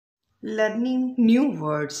Learning new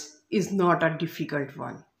words is not a difficult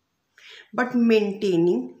one, but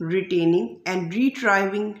maintaining, retaining, and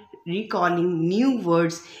recalling new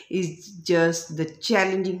words is just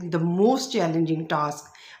the most challenging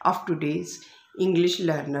task of today's English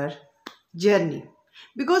learner journey.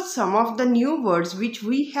 Because some of the new words which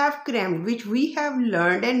we have crammed, which we have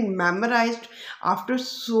learned and memorized after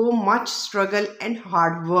so much struggle and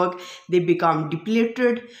hard work, they become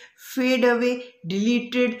depleted, fade away,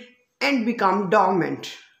 deleted, and become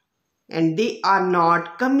dormant, and they are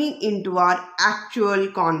not coming into our actual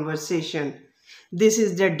conversation. This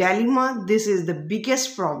is the dilemma, this is the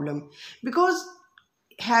biggest problem, because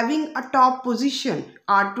having a top position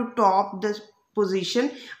or to top the position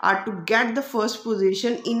or to get the first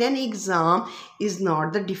position in an exam is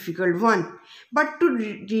not the difficult one, but to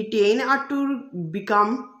retain or to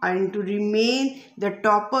become and to remain the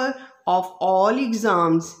topper of all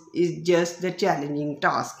exams is just the challenging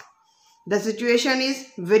task. The situation is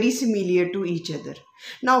very similar to each other.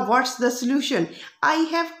 Now, what's the solution? I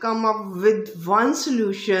have come up with one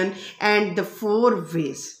solution and the four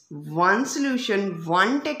ways. One solution,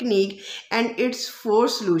 one technique, and it's four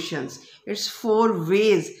solutions. It's four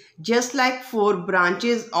ways, just like four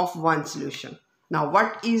branches of one solution. Now,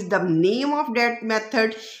 what is the name of that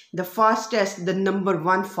method? The fastest, the number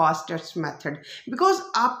one fastest method. Because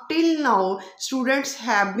up till now, students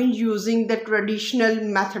have been using the traditional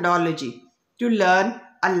methodology to learn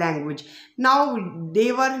a language. Now,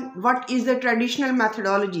 what is the traditional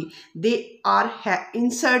methodology? They are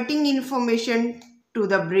inserting information to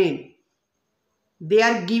the brain. They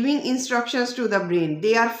are giving instructions to the brain.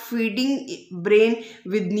 They are feeding brain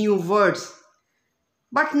with new words.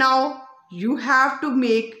 But now, you have to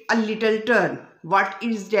make a little turn. What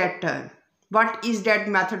is that turn? What is that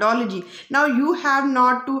methodology? Now you have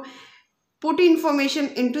not to put information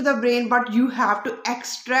into the brain, but you have to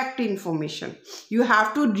extract information. You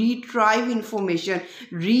have to retrieve information,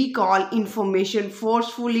 recall information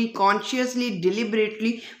forcefully, consciously,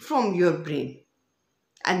 deliberately from your brain.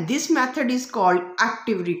 And this method is called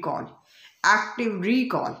active recall. Active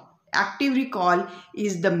recall. Active recall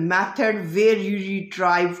is the method where you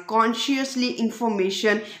retrieve consciously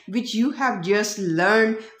information which you have just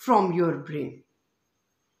learned from your brain.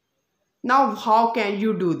 Now, how can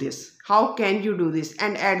you do this? How can you do this?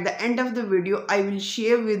 And at the end of the video, I will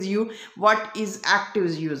share with you what is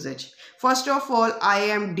active usage. First of all, I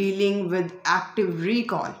am dealing with active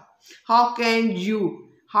recall. How can you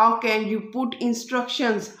put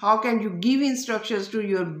instructions? How can you give instructions to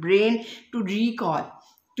your brain to recall,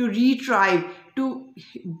 to retrieve, to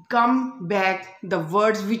come back the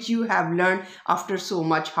words which you have learned after so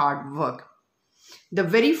much hard work? The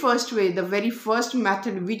very first way, the very first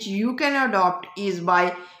method which you can adopt is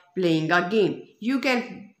by playing a game. You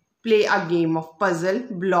can play a game of puzzle,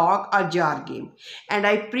 block, or jar game. And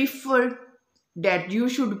I prefer that you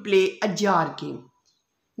should play a jar game.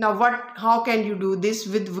 Now how can you do this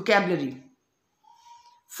with vocabulary?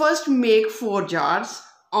 First, make 4 jars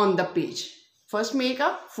on the page. First, make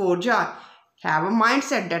a 4 jar. Have a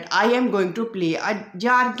mindset that I am going to play a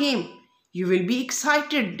jar game. You will be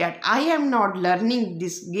excited that I am not learning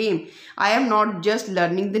this game. I am not just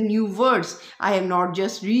learning the new words. I am not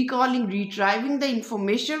just recalling, retrieving the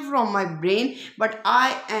information from my brain, but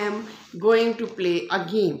I am going to play a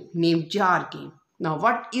game named jar game. Now,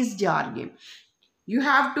 what is jar game? You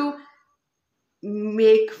have to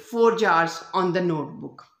make 4 jars on the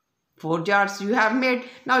notebook. 4 jars you have made.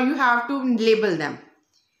 Now you have to label them.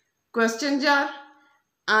 Question jar,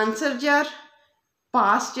 answer jar,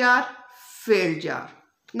 past jar, failed jar.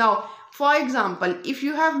 Now, for example, if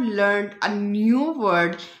you have learned a new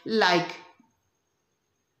word like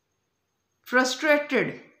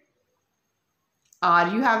frustrated, or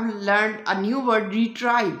you have learned a new word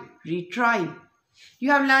retrieve.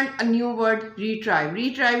 You have learned a new word retrieve.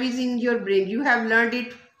 Retrieve is in your brain. You have learned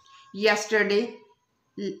it yesterday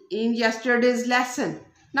in yesterday's lesson.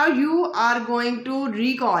 Now you are going to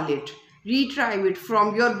recall it, retrieve it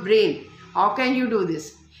from your brain. How can you do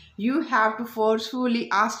this? You have to forcefully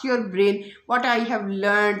ask your brain what I have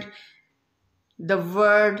learned, the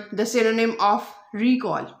word, the synonym of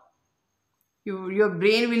recall. Your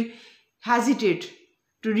brain will hesitate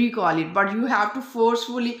to recall it, but you have to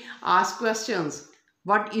forcefully ask questions.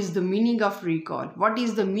 What is the meaning of recall? What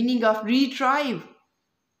is the meaning of retrieve?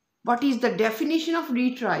 What is the definition of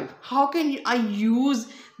retrieve? How can I use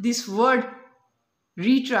this word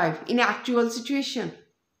retrieve in actual situation?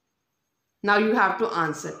 Now you have to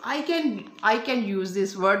answer. I can use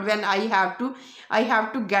this word when I have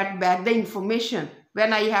to get back the information,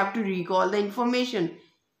 when I have to recall the information.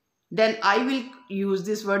 Then I will use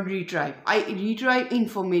this word retrieve. I retrieve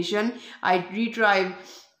information. I retrieve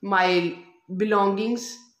my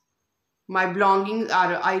belongings. My belongings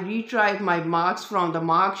are, I retrieve my marks from the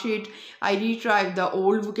mark sheet. I retrieve the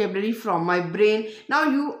old vocabulary from my brain. Now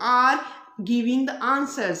you are giving the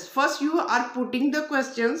answers. First you are putting the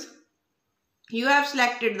questions. You have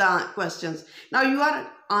selected the questions. Now you are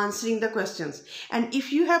answering the questions. And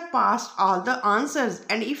if you have passed all the answers,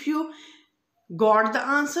 and if you got the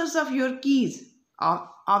answers of your keys,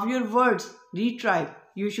 of your words, retrieve,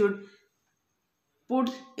 you should put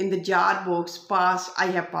in the jar box, passed, I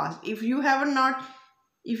have passed. If you have not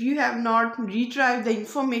retrieved the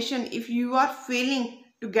information, if you are failing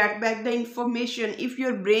to get back the information, if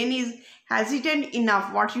your brain is hesitant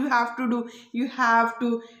enough, what you have to do, you have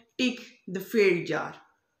to tick the failed jar.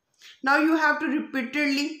 Now you have to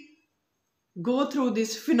repeatedly go through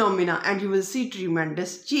this phenomena, and you will see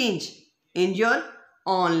tremendous change in your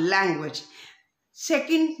own language.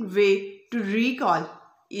 Second way to recall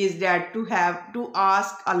is that to have to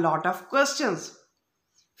ask a lot of questions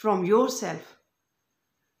from yourself.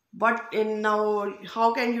 But now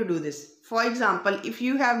how can you do this? For example, if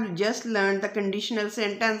you have just learned the conditional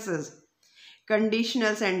sentences,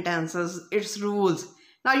 its rules,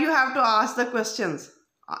 now you have to ask the questions.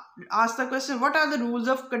 Ask the question, what are the rules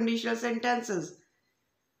of conditional sentences?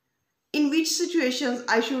 In which situations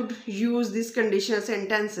I should use these conditional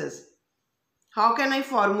sentences? How can I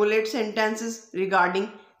formulate sentences regarding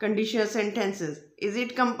conditional sentences? Is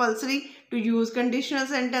it compulsory to use conditional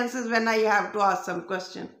sentences when I have to ask some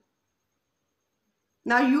question?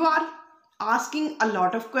 Now you are asking a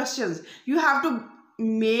lot of questions. You have to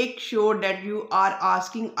make sure that you are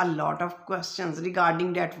asking a lot of questions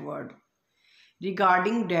regarding that word.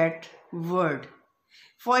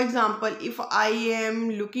 For example, if I am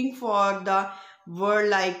looking for the word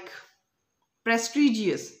like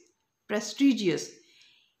prestigious,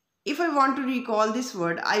 if I want to recall this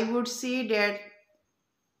word, I would say that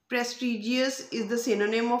prestigious is the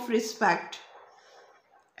synonym of respect.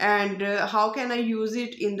 And how can I use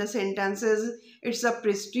it in the sentences? It's a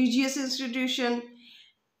prestigious institution.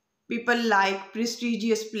 People like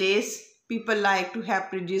prestigious place. People like to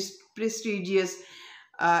have prestigious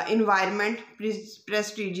environment,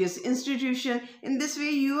 prestigious institution. In this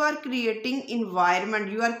way you are creating environment,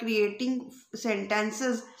 you are creating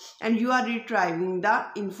sentences, and you are retrieving the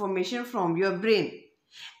information from your brain.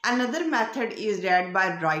 Another method is that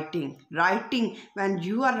by writing. When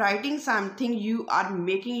you are writing something, you are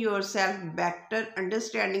making yourself better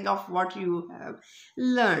understanding of what you have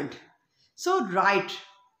learned. So write.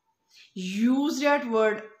 Use that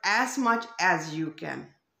word as much as you can.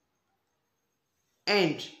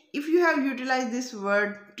 And if you have utilized this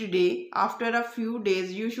word today, after a few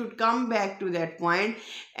days, you should come back to that point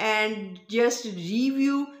and just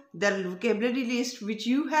review the vocabulary list which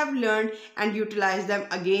you have learned and utilize them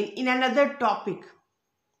again in another topic.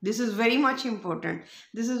 This is very much important.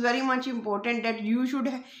 This is very much important that you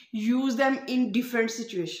should use them in different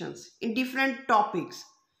situations, in different topics.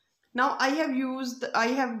 Now I have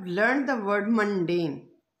learned the word mundane.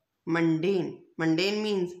 Mundane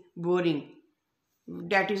means boring.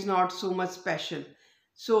 That is not so much special.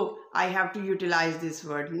 So I have to utilize this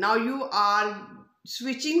word. Now you are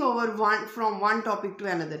switching over from one topic to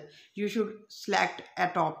another. You should select a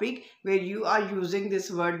topic where you are using this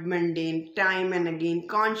word mundane time and again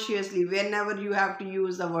consciously. Whenever you have to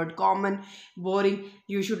use the word common, boring,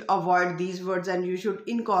 you should avoid these words and you should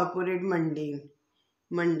incorporate mundane.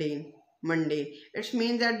 It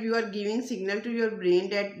means that you are giving signal to your brain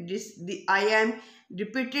that I am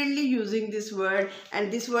repeatedly using this word,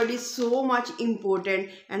 and this word is so much important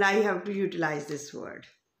and I have to utilize this word.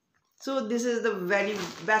 So this is the very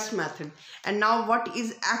best method. And now what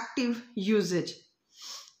is active usage?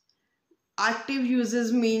 Active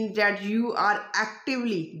usage means that you are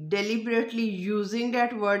actively, deliberately using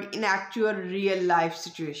that word in actual real life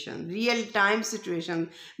situation, real time situation.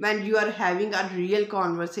 When you are having a real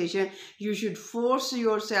conversation, you should force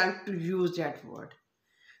yourself to use that word.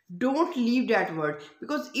 Don't leave that word,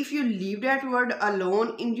 because if you leave that word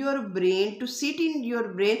alone in your brain to sit in your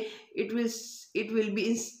brain, it will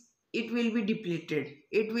be depleted.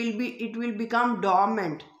 It will become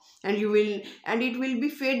dormant, and it will be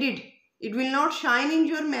faded. It will not shine in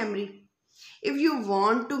your memory. If you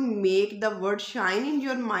want to make the word shine in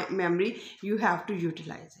your memory, you have to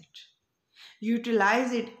utilize it.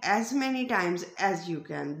 Utilize it as many times as you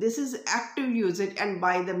can. This is active usage, and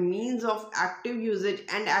by the means of active usage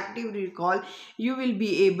and active recall, you will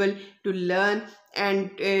be able to learn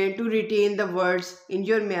and to retain the words in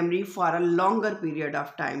your memory for a longer period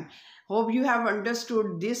of time. Hope you have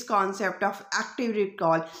understood this concept of active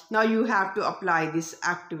recall. Now you have to apply this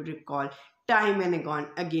active recall time and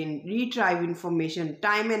again, retrieve information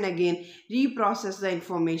time and again, reprocess the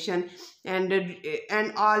information,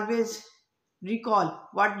 and always recall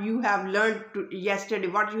what you have learned yesterday,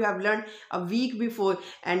 what you have learned a week before,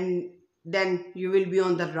 and then you will be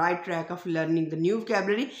on the right track of learning the new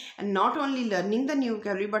vocabulary. And not only learning the new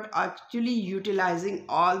vocabulary, but actually utilizing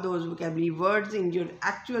all those vocabulary words in your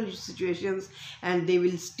actual situations, and they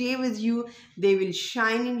will stay with you, they will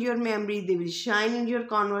shine in your memory, they will shine in your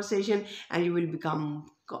conversation, and you will become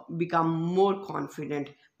more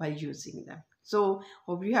confident by using them. So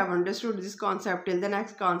hope you have understood this concept. Till the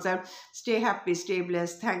next concept, stay happy, stay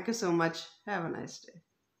blessed. Thank you so much. Have a nice day.